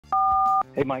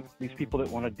Hey, Mike, these people that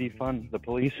want to defund the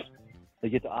police, they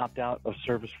get to opt out of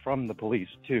service from the police,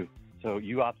 too. So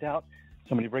you opt out,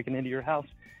 somebody breaking into your house,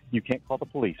 you can't call the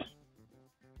police.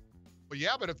 Well,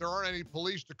 yeah, but if there aren't any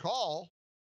police to call,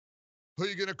 who are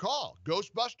you going to call?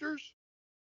 Ghostbusters?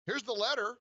 Here's the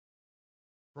letter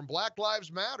from Black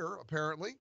Lives Matter,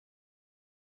 apparently.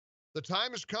 The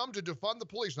time has come to defund the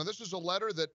police. Now, this is a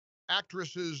letter that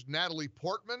actresses Natalie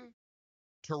Portman,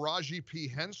 Taraji P.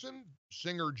 Henson,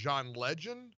 singer John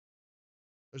Legend,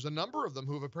 there's a number of them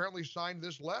who have apparently signed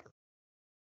this letter.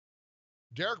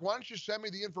 Derek, why don't you send me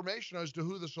the information as to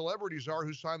who the celebrities are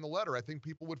who signed the letter? I think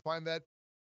people would find that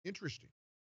interesting.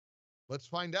 Let's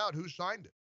find out who signed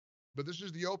it. But this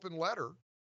is the open letter.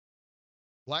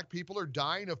 Black people are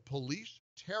dying of police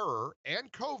terror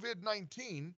and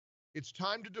COVID-19. It's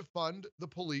time to defund the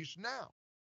police now.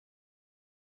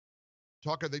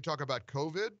 They talk about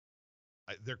COVID.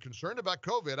 They're concerned about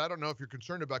COVID. I don't know if you're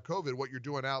concerned about COVID, what you're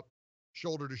doing out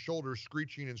shoulder to shoulder,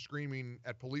 screeching and screaming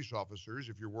at police officers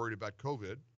if you're worried about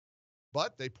COVID.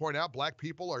 But they point out black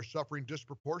people are suffering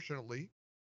disproportionately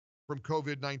from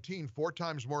COVID-19, 4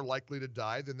 times more likely to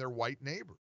die than their white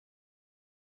neighbor.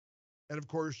 And of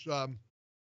course,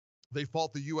 they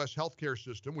fault the U.S. healthcare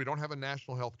system. We don't have a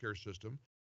national healthcare system.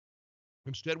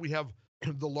 Instead, we have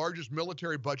the largest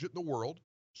military budget in the world,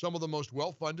 some of the most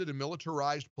well-funded and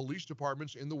militarized police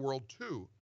departments in the world, too.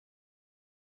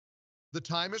 The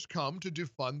time has come to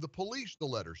defund the police, the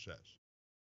letter says.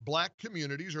 Black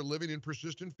communities are living in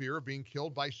persistent fear of being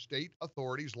killed by state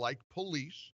authorities like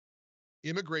police,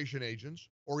 immigration agents,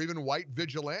 or even white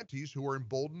vigilantes who are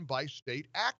emboldened by state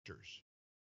actors.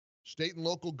 State and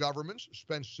local governments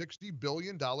spend $60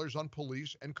 billion on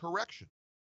police and correction.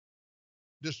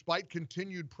 Despite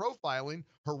continued profiling,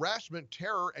 harassment,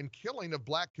 terror, and killing of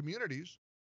black communities,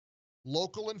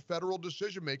 local and federal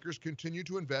decision makers continue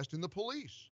to invest in the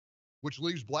police, which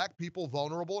leaves black people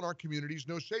vulnerable and our communities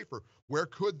no safer. Where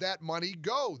could that money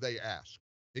go, they ask?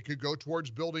 It could go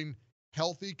towards building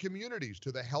healthy communities,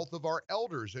 to the health of our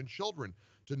elders and children,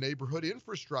 to neighborhood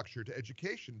infrastructure, to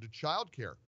education, to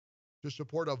childcare, to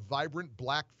support a vibrant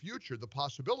black future. The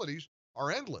possibilities are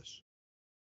endless.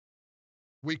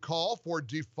 We call for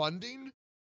defunding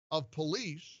of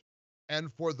police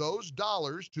and for those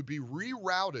dollars to be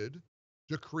rerouted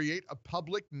to create a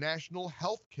public national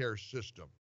health care system.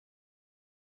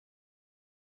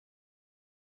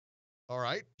 All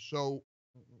right, so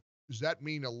does that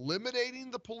mean eliminating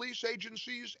the police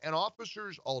agencies and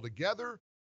officers altogether?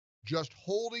 Just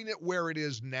holding it where it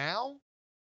is now?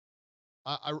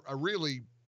 I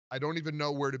don't even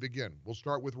know where to begin. We'll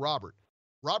start with Robert.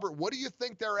 Robert, what do you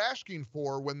think they're asking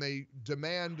for when they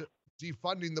demand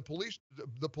defunding the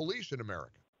police in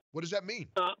America? What does that mean?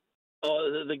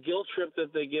 The guilt trip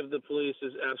that they give the police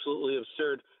is absolutely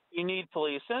absurd. You need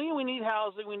police. We need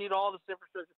housing. We need all this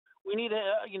infrastructure. We need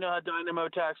a dynamo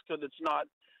tax code that's not,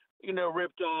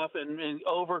 ripped off and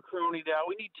over cronied out.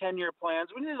 We need 10-year plans.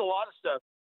 We need a lot of stuff.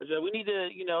 We need to,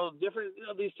 different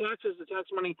these taxes, the tax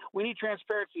money. We need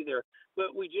transparency there,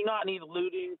 but we do not need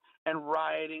looting and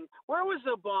rioting. Where was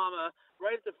Obama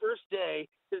right at the first day?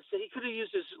 He could have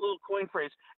used his little coin phrase,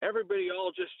 "Everybody,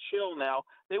 all just chill now."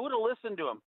 They would have listened to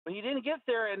him, but he didn't get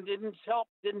there and didn't help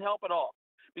at all,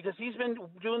 because he's been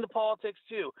doing the politics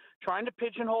too, trying to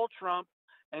pigeonhole Trump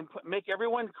and make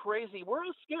everyone crazy. We're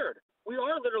all scared. We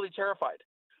are literally terrified.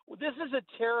 This is a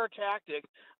terror tactic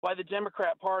by the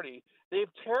Democrat Party. They've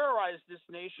terrorized this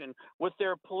nation with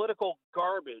their political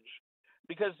garbage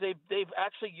because they've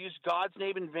actually used God's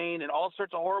name in vain and all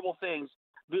sorts of horrible things.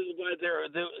 They're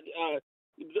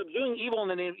doing evil in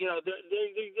the name.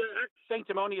 They're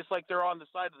sanctimonious, like they're on the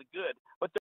side of the good.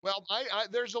 But well,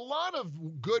 there's a lot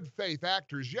of good faith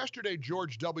actors. Yesterday,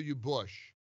 George W.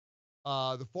 Bush,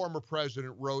 the former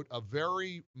president, wrote a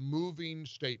very moving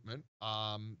statement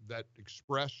that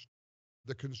expressed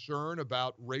the concern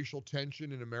about racial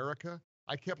tension in America.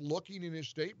 I kept looking in his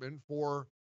statement for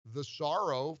the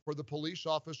sorrow for the police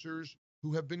officers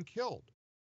who have been killed.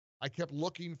 I kept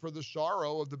looking for the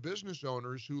sorrow of the business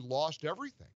owners who lost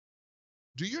everything.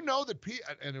 Do you know that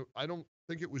and I don't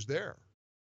think it was there.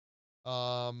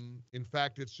 In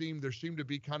fact, there seemed to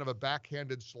be kind of a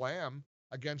backhanded slam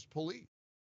against police.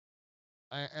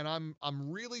 And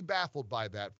I'm really baffled by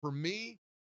that. For me,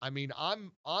 I mean,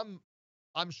 I'm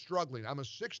struggling. I'm a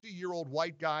 60-year-old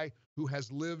white guy who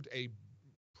has lived a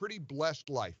pretty blessed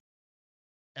life.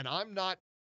 And I'm not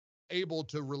able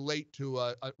to relate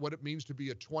to what it means to be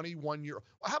a 21-year-old.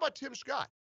 Well, how about Tim Scott?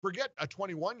 Forget a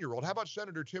 21-year-old. How about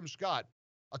Senator Tim Scott,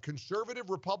 a conservative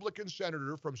Republican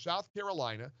senator from South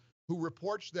Carolina, who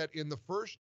reports that in the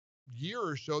first year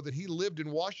or so that he lived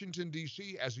in Washington,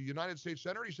 D.C. as a United States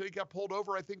Senator. He said he got pulled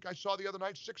over, I think I saw the other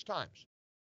night, 6 times,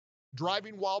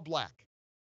 driving while black.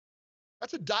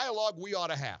 That's a dialogue we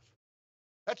ought to have.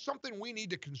 That's something we need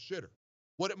to consider,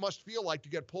 what it must feel like to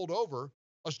get pulled over,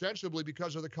 ostensibly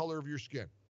because of the color of your skin.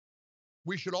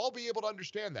 We should all be able to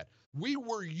understand that. We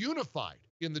were unified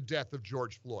in the death of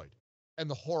George Floyd and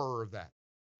the horror of that.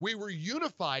 We were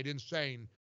unified in saying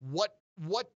what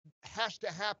has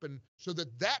to happen so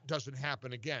that that doesn't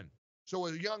happen again. So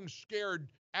a young, scared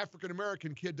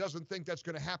African-American kid doesn't think that's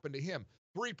going to happen to him.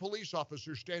 3 police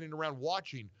officers standing around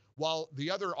watching while the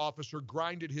other officer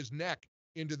grinded his neck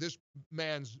into this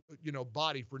man's,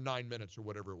 body for 9 minutes or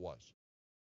whatever it was.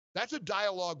 That's a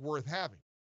dialogue worth having.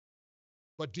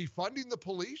 But defunding the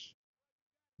police,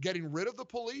 getting rid of the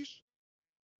police,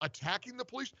 attacking the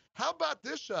police. How about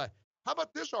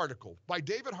this article by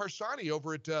David Harsanyi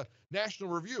over at National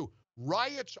Review?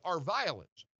 Riots are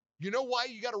violence. You know why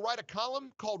you got to write a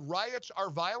column called Riots Are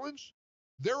Violence?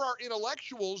 There are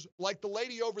intellectuals like the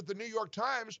lady over at the New York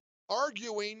Times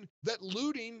arguing that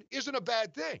looting isn't a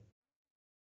bad thing.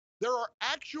 There are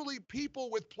actually people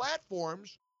with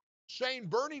platforms saying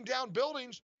burning down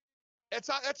buildings,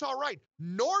 that's all right.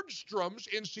 Nordstrom's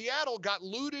in Seattle got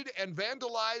looted and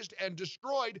vandalized and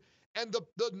destroyed, and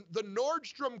the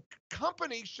Nordstrom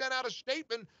company sent out a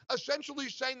statement essentially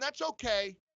saying that's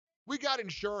okay. We got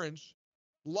insurance.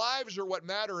 Lives are what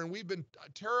matter, and we've been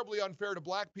terribly unfair to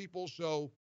black people,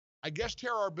 so I guess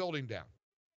tear our building down.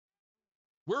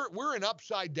 We're in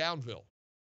upside downville.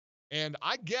 And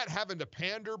I get having to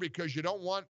pander because you don't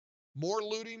want more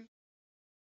looting.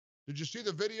 Did you see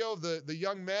the video of the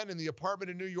young men in the apartment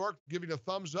in New York giving a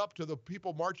thumbs up to the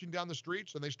people marching down the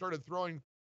streets, and they started throwing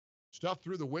stuff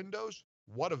through the windows?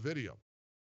 What a video.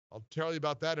 I'll tell you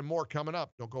about that and more coming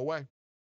up. Don't go away.